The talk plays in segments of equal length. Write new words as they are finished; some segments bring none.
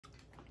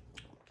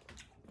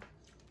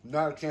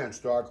Not a chance,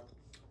 dog.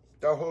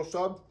 That whole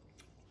sub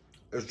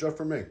is just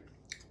for me.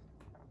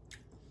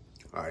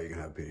 All right, you can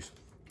have a piece.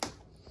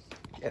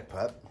 Yeah,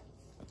 pup.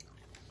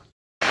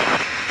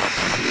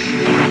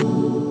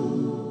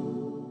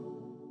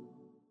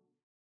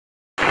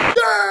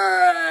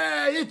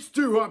 It's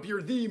Duhop,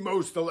 you're the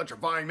most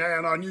electrifying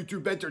man on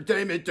YouTube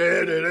entertainment.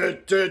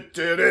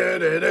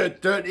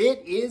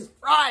 It is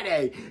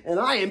Friday, and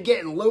I am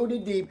getting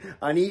loaded deep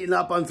on eating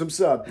up on some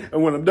sub.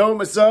 And when I'm done with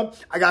my sub,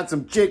 I got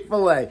some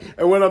Chick-fil-A.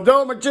 And when I'm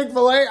done with my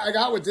Chick-fil-A, I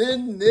got what's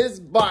in this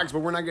box. But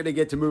we're not going to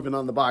get to moving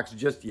on the box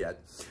just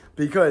yet.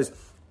 Because,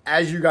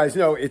 as you guys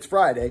know, it's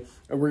Friday,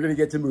 and we're going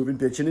to get to moving,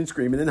 bitching, and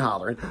screaming, and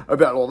hollering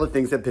about all the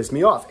things that piss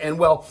me off. And,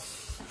 well,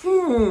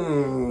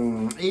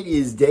 it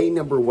is day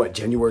number, what,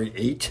 January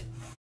 8th?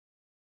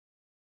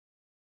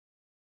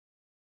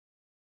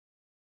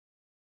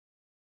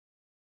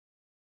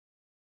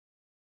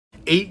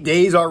 Eight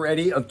days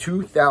already of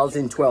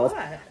 2012,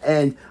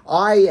 and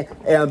I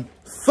am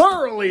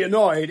thoroughly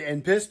annoyed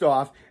and pissed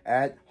off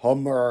at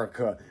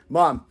America.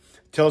 Mom,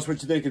 tell us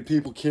what you think of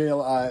people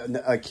killing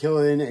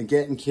and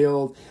getting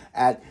killed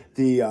at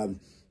the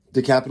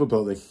Capitol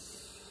building.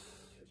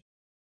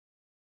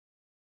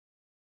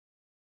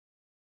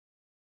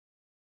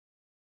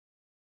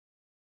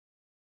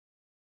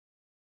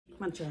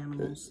 Bunch of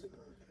animals.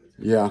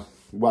 Yeah,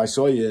 well, I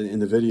saw you in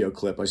the video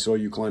clip. I saw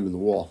you climbing the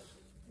wall.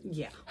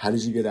 Yeah. How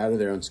did you get out of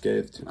there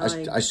unscathed?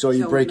 I saw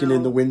you breaking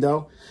in the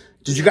window.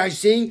 Did you guys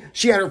see?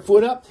 She had her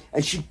foot up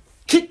and she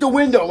kicked the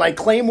window like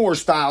Claymore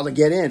style to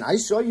get in. I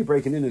saw you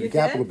breaking into the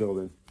Capitol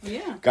building.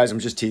 Yeah. Guys, I'm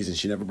just teasing.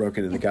 She never broke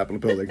into the Capitol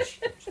building.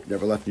 She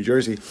never left New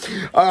Jersey.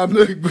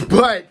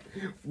 But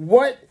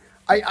what?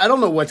 I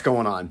don't know what's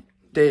going on.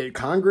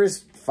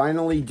 Congress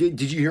finally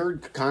did you hear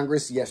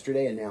Congress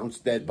yesterday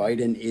announced that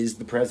Biden is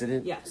the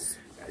president? Yes.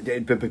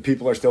 But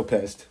people are still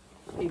pissed.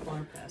 People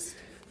are pissed.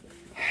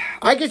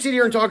 I can sit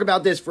here and talk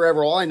about this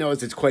forever. All I know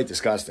is it's quite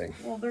disgusting.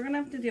 Well, they're going to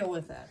have to deal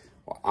with it.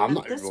 Well,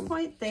 At this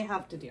point, they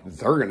have to deal with it.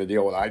 They're going to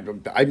deal with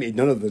it. I made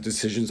none of the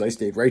decisions. I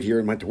stayed right here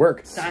and went to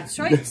work. That's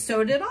right.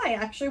 So did I.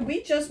 Actually,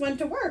 we just went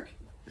to work.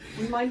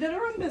 We minded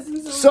our own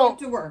business and went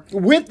to work.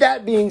 With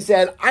that being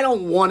said, I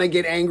don't want to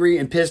get angry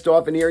and pissed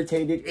off and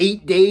irritated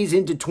 8 days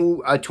into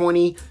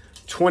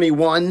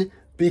 2021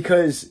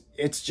 because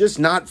it's just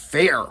not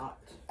fair.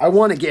 I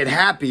want to get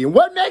happy. And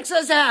what makes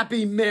us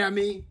happy,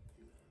 Mammy?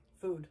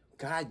 Food.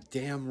 God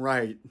damn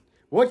right.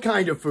 What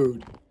kind of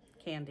food?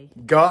 Candy.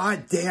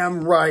 God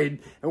damn right.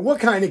 And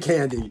what kind of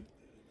candy?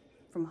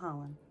 From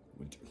Holland.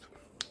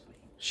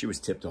 She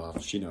was tipped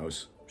off. She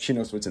knows. She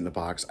knows what's in the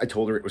box. I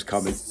told her it was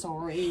coming.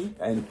 Sorry.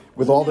 And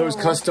with all those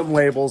custom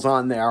labels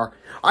on there,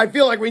 I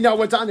feel like we know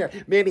what's on there.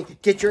 Maybe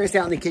get your ass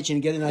out in the kitchen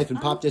and get a knife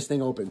and pop this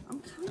thing open.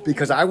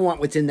 Because I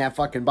want what's in that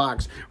fucking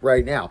box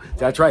right now.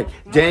 That's right.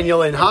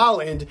 Daniel in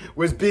Holland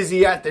was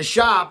busy at the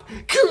shop.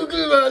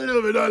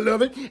 I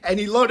love it. And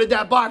he loaded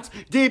that box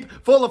deep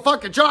full of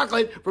fucking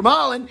chocolate from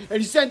Holland.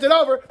 And he sent it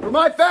over for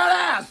my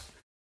fat ass.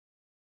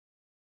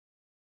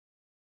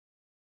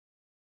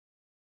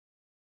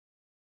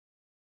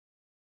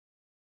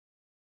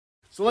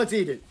 So let's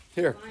eat it.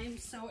 Here. I'm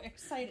so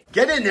excited.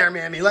 Get in there,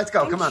 Mammy. Let's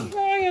go. Come on. I'm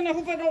trying. I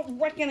hope I don't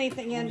wreck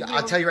anything in here.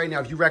 I'll tell you right now,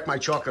 if you wreck my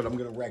chocolate, I'm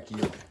going to wreck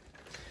you.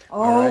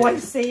 Oh, right. I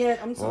see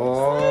it. I'm so excited.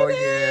 Oh,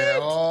 yeah.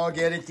 Oh,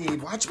 get it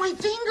deep. Watch my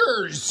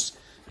fingers.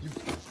 You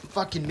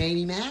fucking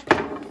maniac.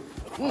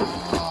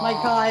 Oh, my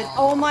God.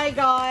 Oh, my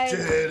God. Look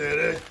at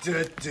it.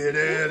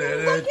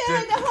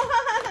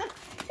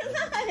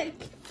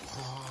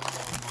 Oh,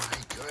 my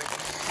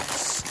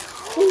goodness.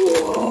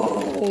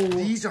 Whoa.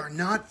 These are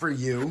not for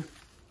you.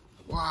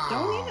 Wow.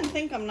 Don't even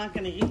think I'm not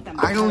going to eat them.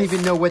 I don't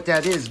even know what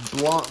that is.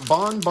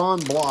 Bonbon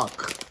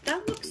block.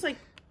 That looks like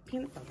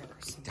peanut butter or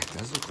something. That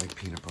does look like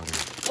peanut butter.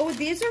 Oh,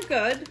 these are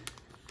good.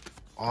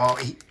 Oh,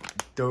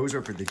 those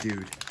are for the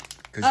dude.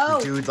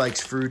 Because the dude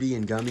likes fruity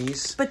and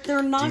gummies. But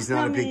they're not He's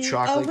not a big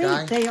chocolate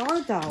guy. They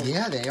are, though.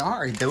 Yeah, they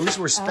are. Those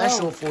were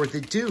special for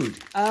the dude.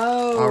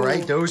 Oh. All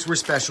right, those were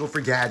special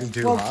for Daddy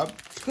Duhop. Well,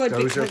 good.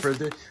 Those are for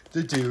the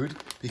dude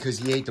because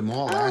he ate them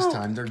all last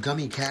time. They're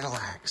gummy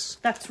Cadillacs.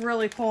 That's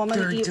really cool. I'm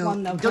going to eat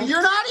one, though.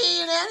 You're not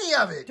eating any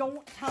of it.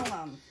 Don't tell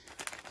them.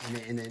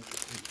 And then,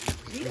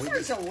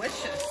 these are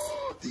delicious.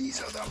 These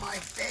are my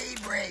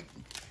favorite.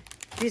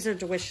 These are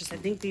delicious. I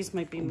think these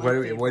might be my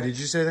favorite. What did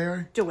you say they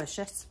are?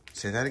 Delicious.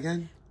 Say that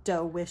again?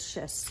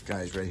 Delicious.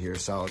 Guys, right here,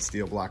 solid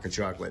steel block of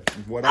chocolate.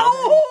 What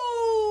are they?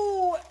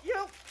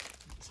 Yep.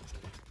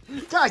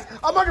 Guys,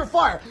 I'm under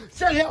fire.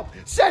 Send help.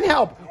 Send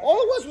help. All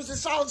it was a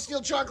solid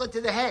steel chocolate to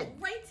the head.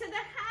 Right to the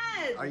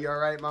head. Are you all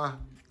right, Ma?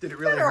 Did it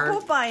really hurt? hurt? I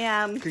hope I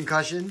am.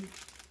 Concussion?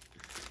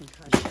 Do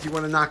you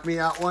want to knock me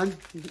out one?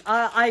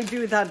 I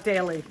do that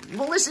daily.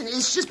 Well, listen,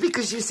 it's just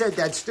because you said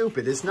that's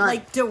stupid. It's not...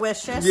 Like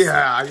delicious?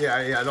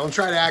 Yeah. Don't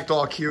try to act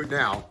all cute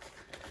now.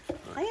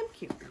 I am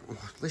cute.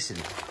 Listen,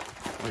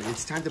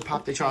 it's time to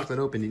pop the chocolate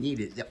open and eat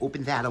it.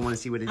 Open that. I want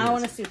to see what it is. I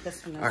want to see what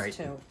this one is, all right,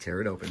 too.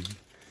 Tear it open.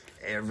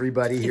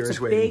 Everybody here is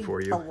waiting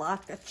for you. It's a big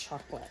block of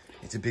chocolate.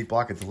 It's a big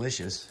block of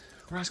delicious.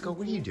 Roscoe,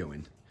 what are you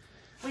doing?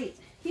 Wait,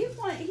 he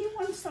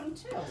wants some one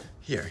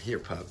too. Here,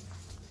 pup.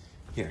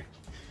 Here.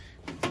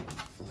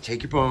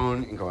 Take your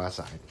bone and go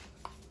outside.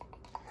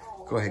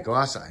 Go ahead, go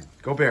outside.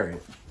 Go bury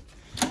it.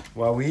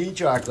 While we eat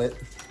chocolate,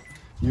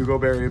 you go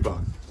bury a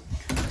bone.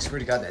 I swear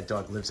to God, that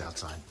dog lives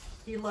outside.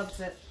 He loves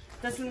it.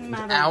 Doesn't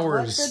matter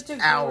Hours, what the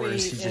degree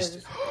hours. He is.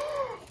 just.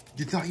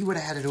 You thought he would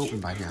have had it open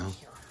by now.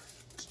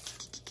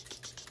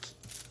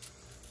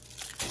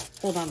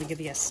 Hold on to give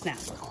you a snap.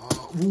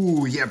 Oh,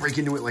 ooh, yeah, break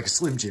into it like a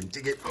Slim Jim.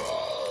 Dig it.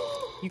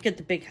 You get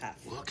the big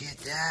half. Look at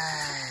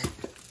that.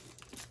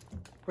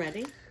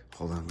 Ready?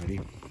 Hold on, ready?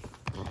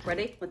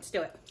 Ready? Let's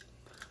do it.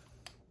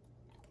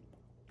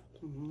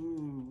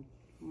 Mm.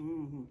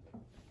 Mm.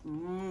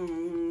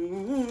 Mm.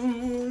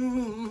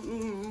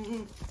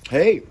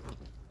 Hey.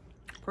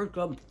 Pretty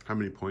good. How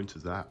many points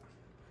is that?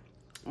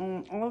 I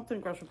don't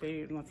think I should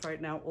be eating this right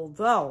now,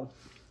 although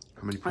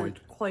How many points?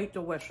 it's quite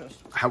delicious.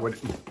 How would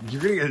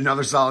you're gonna get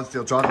another solid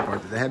steel chocolate bar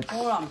to the head?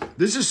 Hold on.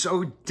 This is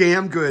so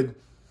damn good.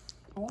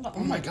 Hold on. Oh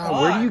my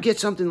God, where do you get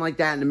something like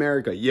that in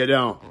America? You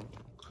don't.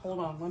 Hold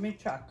on, let me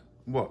check.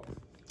 What?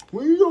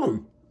 What are you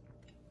doing?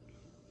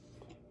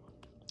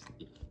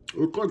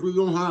 Looks like we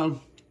don't have.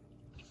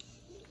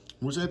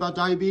 What's that about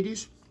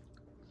diabetes?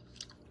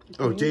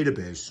 Oh,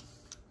 database.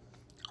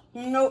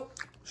 Nope.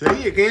 See,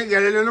 you can't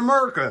get it in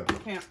America.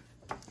 Can't.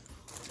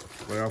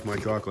 Lay off my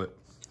chocolate.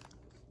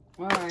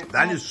 All right.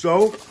 That is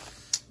so.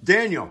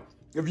 Daniel,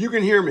 if you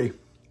can hear me.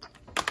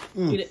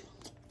 Eat it.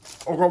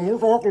 I got more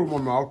chocolate in my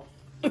mouth.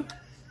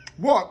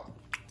 What?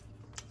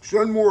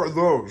 Send more of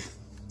those.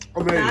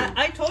 Amazing.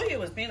 I told you it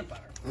was peanut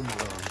butter. Oh my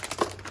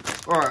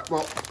God. All right,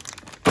 well,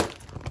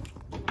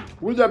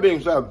 with that being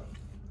said,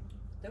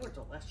 They were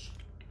delicious.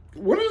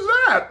 what is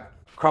that?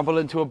 Crumble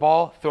it into a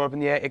ball, throw it up in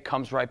the air, it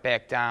comes right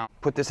back down.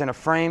 Put this in a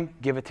frame,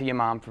 give it to your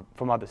mom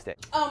for Mother's Day.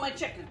 Oh, my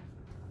chicken.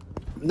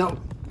 No,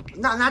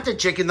 not the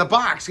chicken, the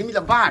box. Give me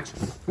the box.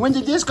 When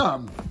did this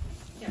come?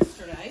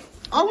 Yesterday.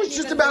 I was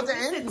just about to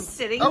end. It's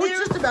sitting I was there.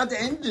 just about to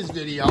end this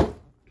video.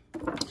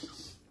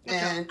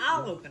 And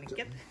I'll open it.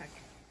 Get the heck.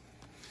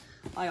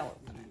 I'll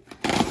open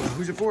it.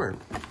 who's it for?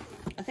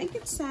 I think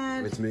it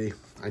said. It's me.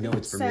 I know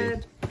it's for me.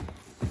 said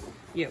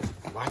you.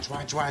 Watch.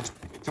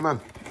 Come on.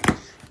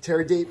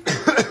 Terra Deep.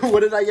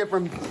 What did I get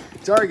from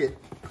Target?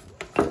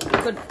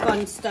 Good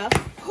fun stuff.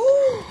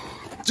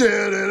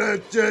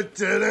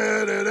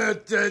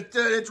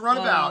 It's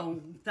Runabout. Oh,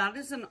 that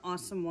is an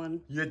awesome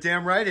one. You're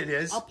damn right it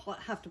is. I'll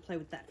have to play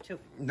with that too.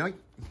 No,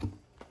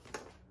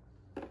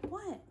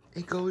 What?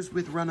 it goes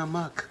with Run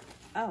Amok.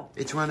 Oh,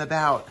 It's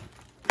Runabout.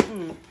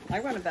 I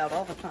run about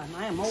all the time.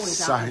 I am always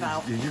out Son, and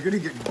about. you're gonna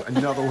get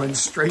another one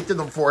straight to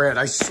the forehead.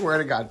 I swear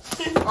to God.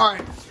 All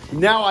right,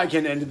 now I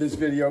can end this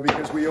video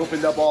because we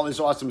opened up all this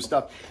awesome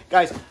stuff,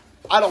 guys.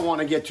 I don't want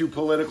to get too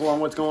political on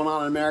what's going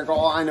on in America.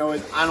 All I know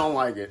is I don't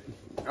like it.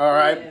 All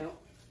right.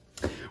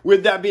 Yeah.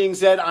 With that being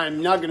said,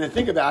 I'm not going to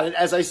think about it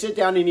as I sit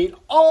down and eat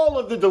all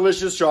of the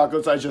delicious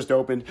chocolates I just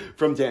opened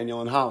from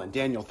Daniel and Holland.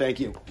 Daniel, thank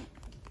you.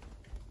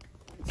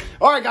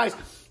 All right, guys.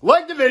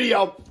 Like the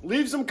video,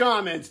 leave some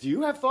comments. Do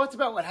you have thoughts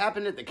about what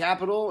happened at the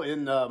Capitol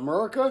in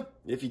America?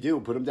 If you do,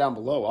 put them down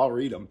below. I'll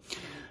read them.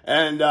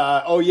 And,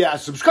 oh yeah,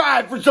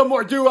 subscribe for some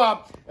more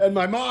Duhop. And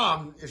my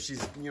mom, if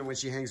she's, when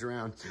she hangs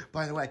around.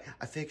 By the way,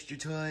 I fixed your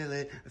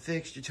toilet.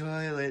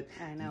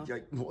 I know.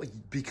 Well,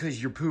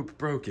 because your poop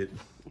broke it.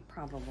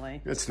 Probably.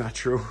 That's not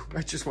true.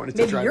 I just wanted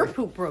to Maybe try your to-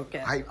 poop broke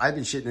it. I've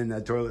been shitting in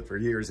that toilet for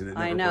years and it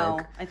never I know.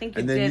 broke. I think you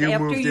and did. then you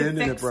After moved you in and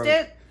it fixed broke.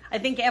 it, I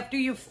think after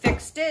you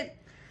fixed it,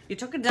 you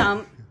took a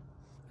dump.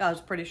 I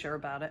was pretty sure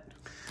about it.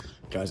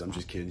 Guys, I'm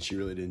just kidding. She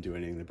really didn't do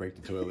anything to break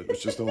the toilet. It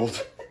was just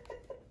old.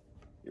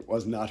 It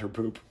was not her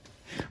poop.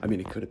 I mean,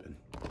 it could have been.